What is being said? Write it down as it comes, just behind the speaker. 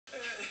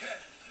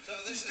So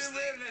this He's is been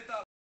waving at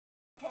that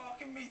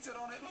parking meter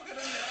on it, look at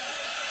him there.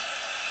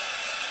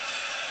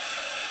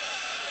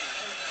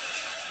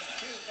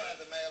 Accused by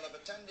the Mail of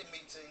attending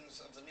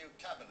meetings of the new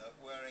cabinet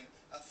wearing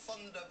a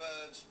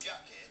Thunderbird's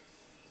jacket,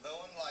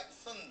 though unlike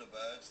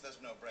Thunderbirds, there's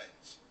no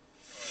brains.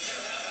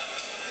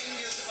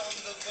 Fingers on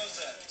the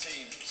buzzer,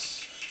 teams.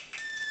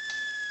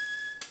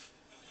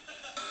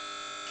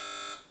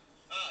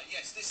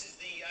 Yes, this is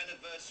the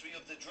anniversary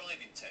of the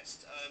driving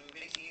test.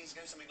 80 years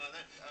ago, something like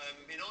that.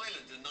 In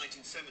Ireland in the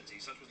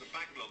 1970s, such was the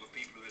backlog of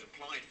people who had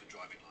applied for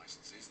driving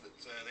licences that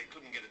they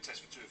couldn't get a test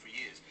for 2 or 3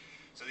 years.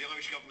 So the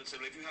Irish government said,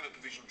 well, if you have a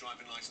provisional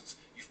driving licence,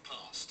 you've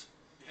passed.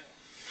 Yeah.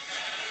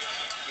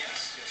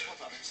 Yes,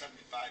 what, I'm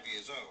 75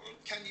 years old.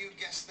 Can you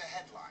guess the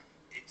headline?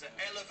 It's a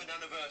hell of an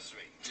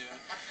anniversary. Yeah.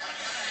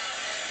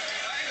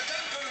 Hey,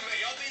 don't boo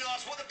me. I've been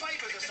asked what the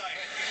papers are saying.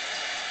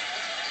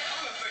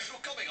 I'm a professional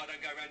comic. I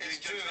don't go around doing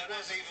jokes like that.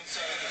 It was even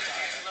so at the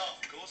time. It's a laugh,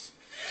 of course.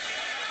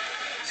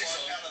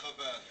 One hell of a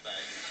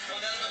birthday.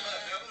 One hell of a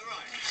birthday. I was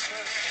right.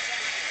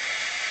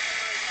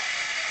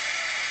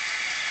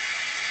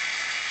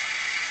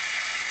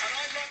 And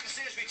I'd like to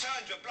see us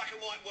return to a black and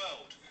white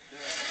world.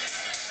 Yeah.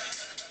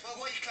 Well,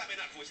 what are you clapping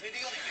that for? It's an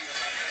idiotic thing to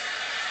say.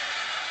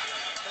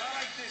 But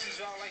I like this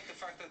as well, I like the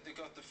fact that they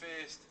got the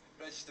first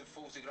registered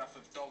photograph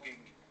of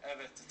dogging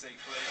ever to take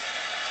place.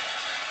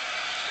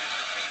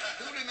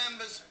 Who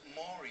remembers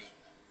Maureen?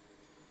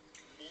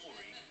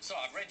 Maureen? So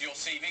I've read your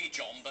CV,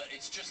 John, but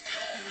it's just... Well,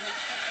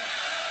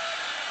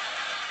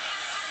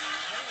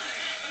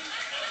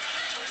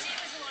 she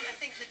was the one, I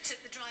think, that took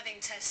the driving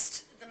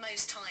test the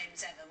most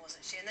times ever,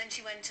 wasn't she? And then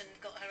she went and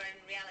got her own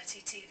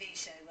reality TV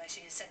show where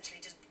she essentially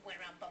just went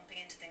around bumping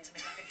into things a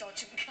bit like a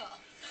dodging car.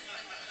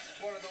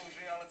 One of those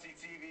reality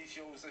TV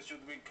shows that should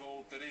have been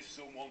called There Is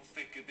Someone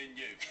Thicker Than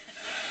You.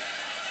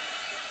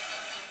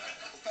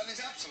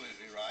 Penny's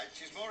absolutely right.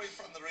 She's Maureen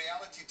from the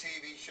reality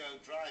TV show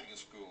Driving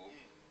School,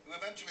 who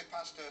eventually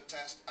passed her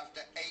test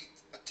after 8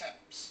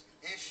 attempts.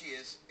 Here she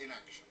is in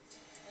action.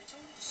 I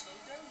told you to slow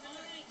down, didn't I?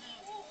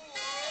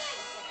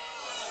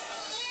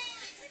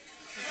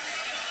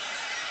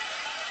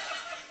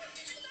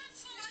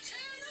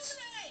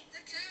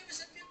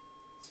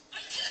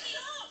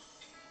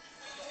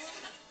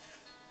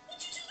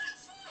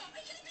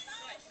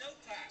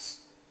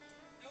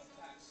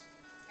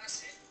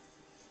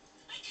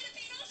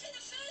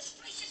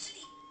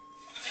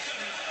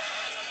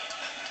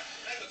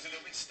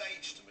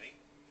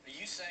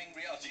 Saying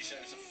reality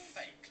shows are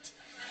faked.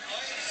 I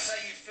would say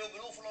you filmed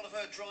an awful lot of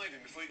her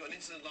driving before you got an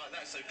incident like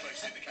that so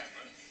close to the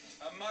camera.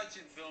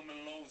 Imagine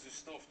filming loads of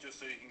stuff just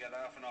so you can get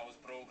half an hour's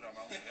programme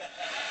out of it.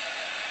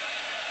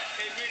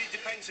 It really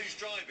depends who's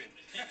driving.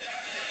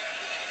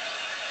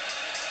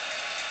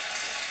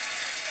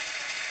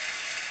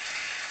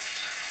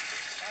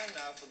 Time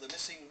now for the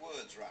Missing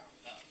Words round.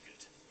 Oh,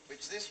 good.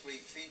 Which this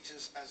week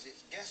features as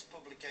its guest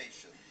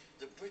publication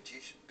the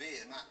British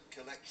Beer Mat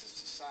Collectors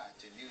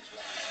Society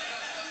newsletter.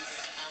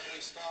 And we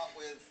start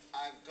with,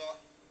 I've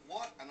got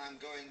what and I'm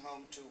going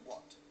home to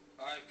what?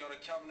 I've got a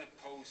cabinet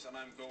post and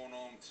I'm going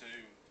home to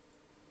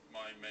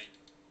my mate.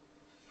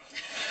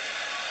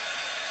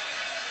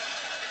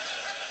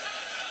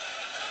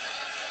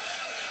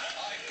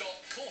 I've got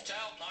caught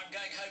out and I'm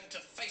going home to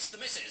face the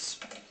missus.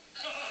 The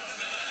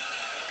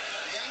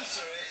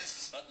answer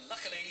is... But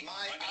luckily,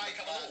 my I'm going to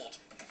become a lord.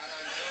 And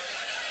I'm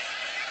going...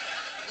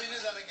 We do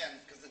that again,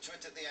 because the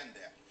twit at the end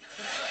there.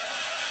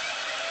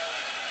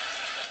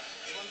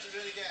 You want to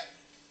do it again?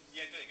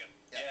 Yeah, do it again.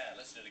 Yeah,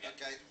 let's do it again.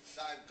 Okay,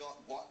 I've got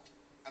what,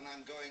 and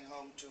I'm going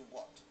home to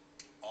what?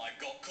 I've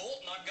got caught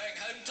and I'm going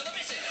home to the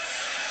missus.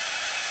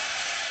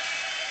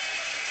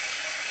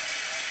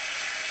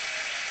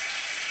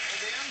 Well,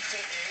 the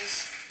answer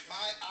is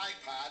my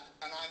iPad,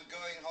 and I'm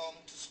going home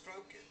to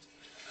stroke it.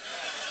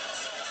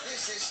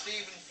 This is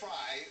Stephen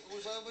Fry, who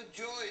was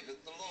overjoyed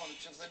at the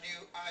launch of the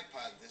new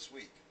iPad this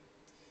week.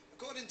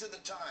 According to the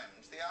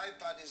Times, the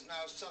iPad is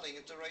now selling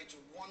at a rate of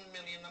 1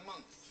 million a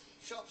month.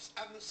 Shops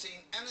haven't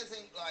seen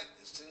anything like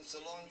this since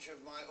the launch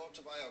of my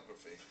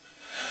autobiography.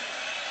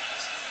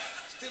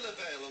 Still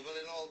available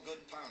in all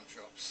good pound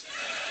shops.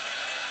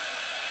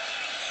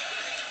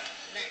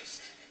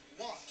 Next,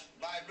 what?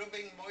 By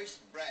rubbing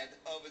moist bread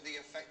over the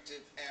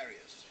affected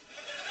areas.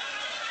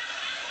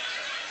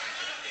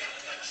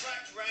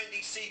 Attract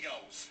Randy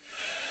Seagulls.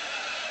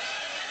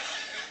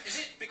 Is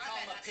it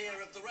become a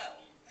peer of the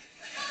realm?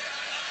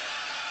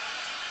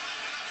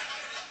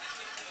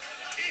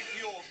 If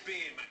your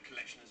beer mat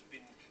collection has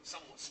been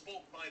somewhat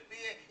spoilt by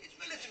beer, it's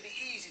relatively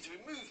easy to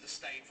remove the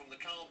stain from the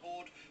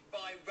cardboard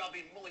by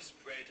rubbing moist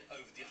bread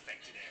over the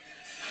affected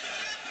areas.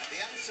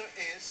 The answer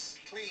is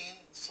clean,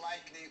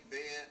 slightly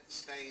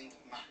beer-stained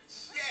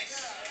mats.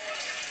 Yes!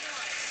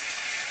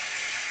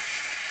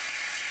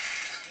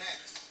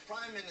 Next,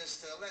 Prime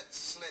Minister lets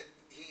slip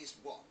he's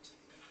what?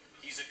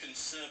 He's a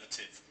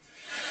conservative.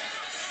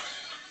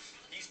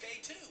 He's gay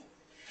too.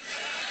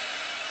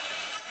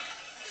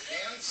 The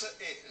answer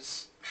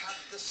is, had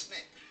the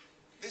snip.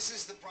 This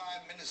is the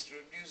Prime Minister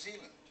of New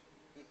Zealand,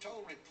 who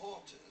told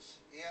reporters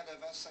he had a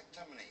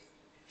vasectomy.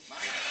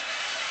 Mind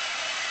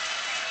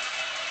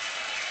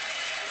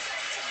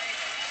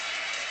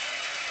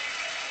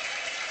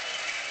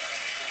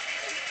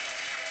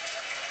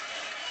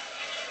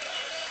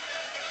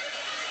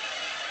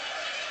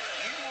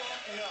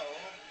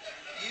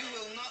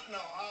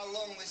know how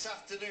long this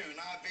afternoon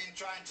I've been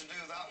trying to do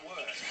that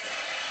word.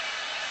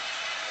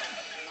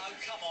 Oh,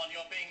 come on,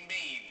 you're being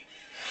mean.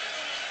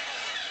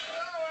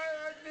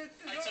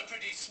 It's a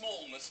pretty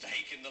small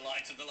mistake in the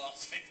light of the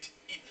last 15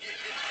 years.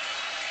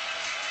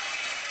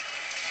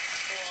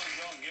 Go on,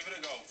 John, give it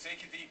a go.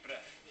 Take a deep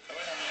breath.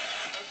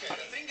 Okay.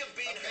 Think of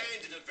being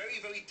handed a very,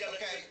 very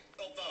delicate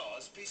Okay.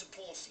 vase, piece of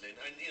porcelain,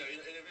 and, you know,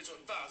 in a sort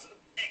of vase,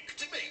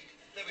 to me.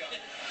 There we are.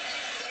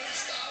 Don't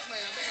stop me.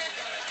 I think I've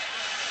got it.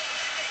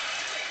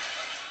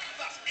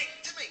 Vase,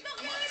 to me.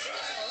 Come on,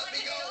 Friar, let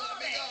me go. Let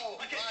me go.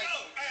 Okay, Right.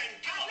 go, and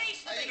At go.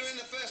 least Are you doing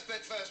the first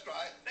bit first,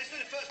 right? Let's do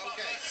the first part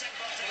Okay. first,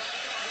 second part Well, second.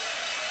 I've got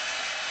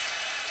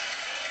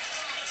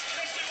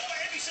Let's do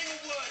every single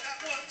word at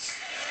once.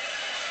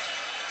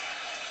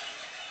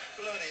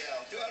 bloody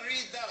hell. Do I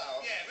read that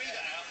out? Yeah, read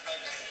that out.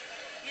 Okay.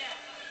 Yeah.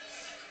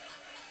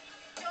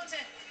 Do you want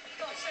to,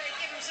 God's sake,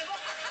 give him some...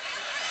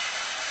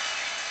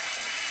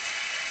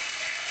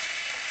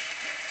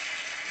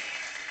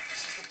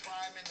 This is the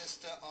Prime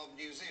Minister of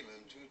New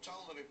Zealand who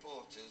told the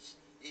reporters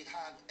he'd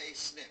had a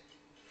snip.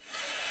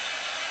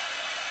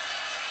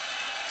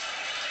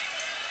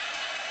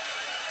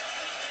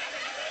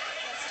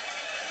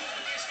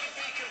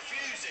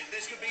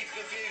 This could be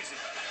confusing.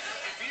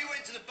 If you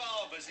went to the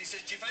barber's and he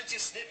says, do you fancy a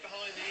snip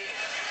behind the ear?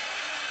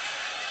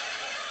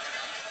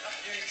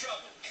 You're in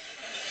trouble.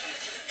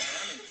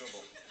 I'm in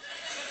trouble.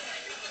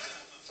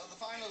 So the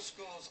final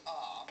scores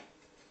are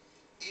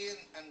Ian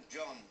and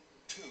John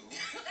 2,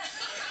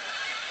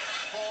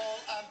 Paul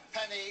and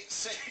Penny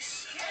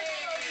 6.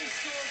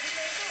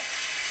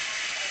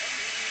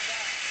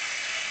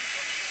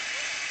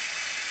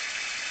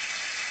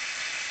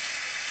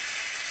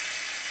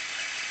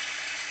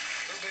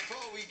 But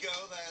before we go,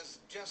 there's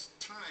just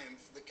time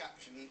for the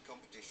caption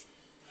competition.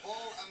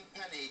 Paul and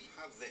Penny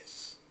have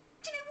this.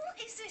 Do you know, what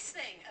is this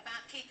thing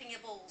about keeping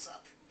your balls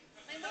up?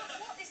 I mean,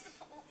 what is the...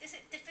 Is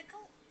it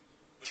difficult?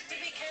 Do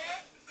we care?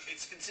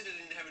 It's considered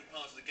an inherent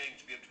part of the game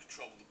to be able to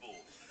control the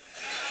ball.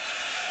 If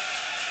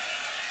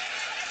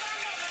I'm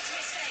not much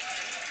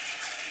mistaken,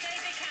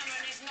 David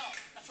Cameron is not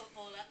a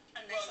footballer,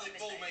 unless Well, I'm the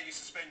ball mistaken. may be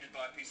suspended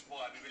by a piece of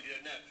wire, we really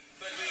don't know.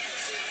 But we can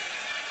see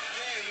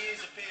there he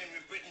is appearing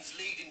with Britain's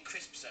leading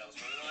crisp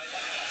salesman. And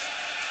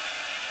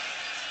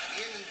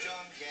Ian and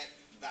John get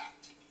that.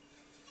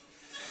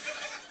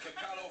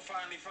 Capello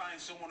finally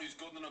finds someone who's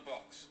good in a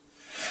box.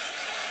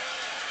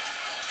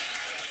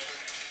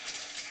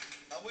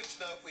 On which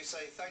note we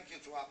say thank you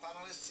to our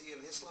panellists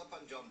Ian Hislop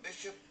and John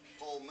Bishop,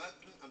 Paul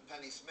Merton and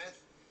Penny Smith,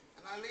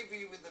 and I leave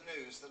you with the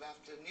news that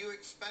after new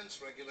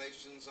expense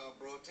regulations are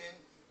brought in,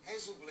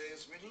 Hazel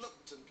Blaze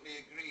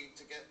reluctantly agreed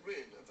to get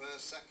rid of her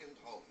second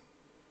home.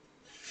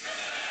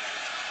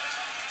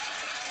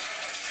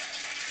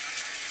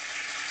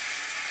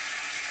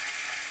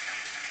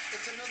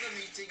 It's another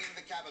meeting in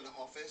the Cabinet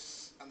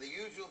Office, and the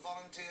usual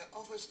volunteer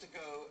offers to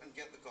go and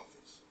get the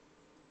coffees.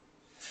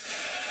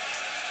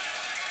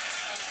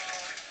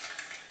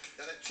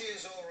 There are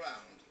cheers all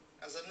round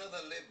as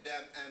another Lib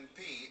Dem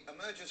MP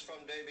emerges from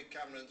David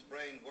Cameron's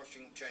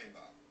brainwashing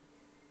chamber.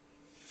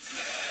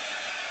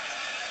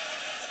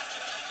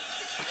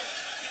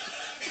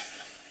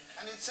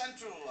 And in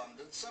central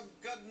London, some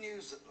good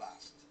news at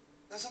last.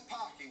 There's a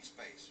parking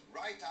space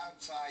right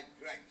outside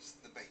Greg's,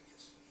 the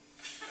baker's.